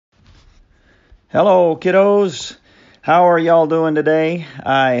Hello, kiddos. How are y'all doing today?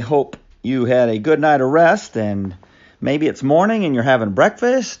 I hope you had a good night of rest, and maybe it's morning and you're having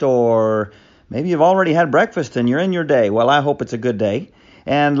breakfast, or maybe you've already had breakfast and you're in your day. Well, I hope it's a good day.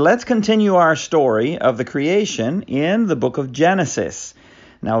 And let's continue our story of the creation in the book of Genesis.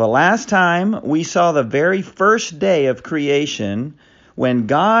 Now, the last time we saw the very first day of creation when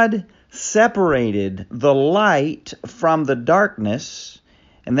God separated the light from the darkness,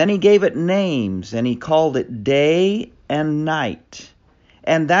 and then he gave it names, and he called it day and night.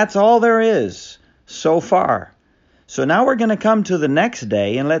 And that's all there is so far. So now we're going to come to the next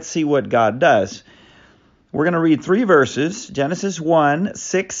day, and let's see what God does. We're going to read 3 verses, Genesis 1,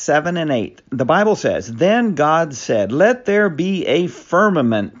 6, 7, and 8. The Bible says, "Then God said, 'Let there be a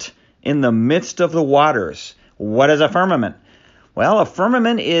firmament in the midst of the waters.'" What is a firmament? Well, a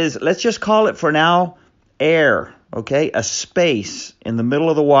firmament is, let's just call it for now, air, okay? A space in the middle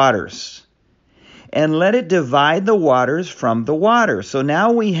of the waters. "And let it divide the waters from the waters." So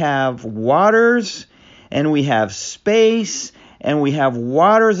now we have waters, and we have space, and we have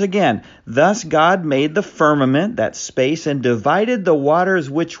waters again. Thus God made the firmament, that space, and divided the waters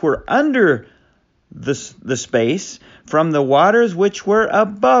which were under the space from the waters which were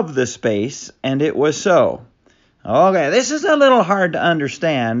above the space, and it was so. Okay, this is a little hard to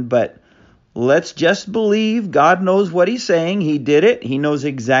understand, but let's just believe God knows what he's saying. He did it. He knows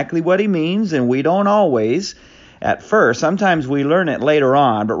exactly what he means, and we don't always at first. Sometimes we learn it later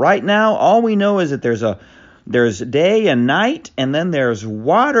on, but right now all we know is that there's day and night, and then there's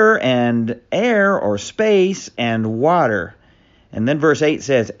water and air or space and water. And then verse 8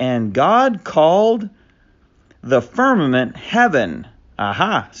 says, "And God called the firmament heaven."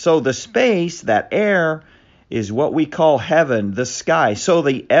 Aha, so the space, that air, is what we call heaven, the sky. So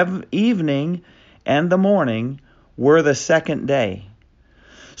the evening and the morning were the second day.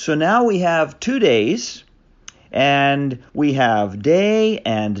 So now we have 2 days, and we have day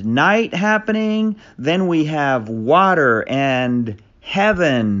and night happening. Then we have water and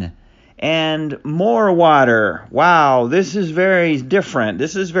heaven and more water. Wow, this is very different.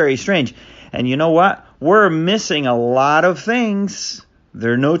 This is very strange. And you know what? We're missing a lot of things.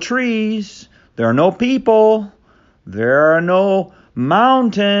 There are no trees. There are no people. There are no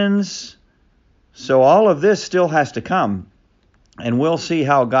mountains. So all of this still has to come. And we'll see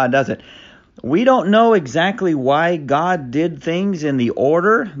how God does it. We don't know exactly why God did things in the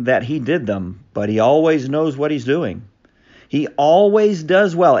order that he did them, but he always knows what he's doing. He always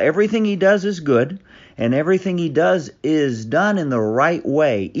does well. Everything he does is good, and everything he does is done in the right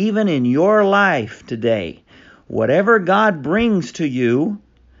way. Even in your life today, whatever God brings to you,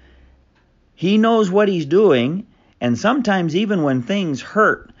 he knows what he's doing, and sometimes even when things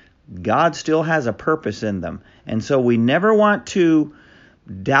hurt, God still has a purpose in them. And so we never want to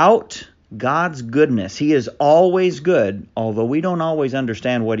doubt God's goodness. He is always good, although we don't always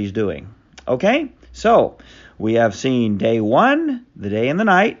understand what he's doing. Okay? So, we have seen day 1, the day and the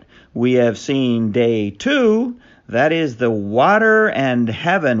night. We have seen day 2, that is the water and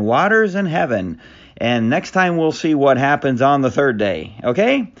heaven, waters and heaven. And next time we'll see what happens on the 3rd day.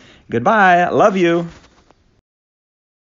 Okay? Goodbye. Love you.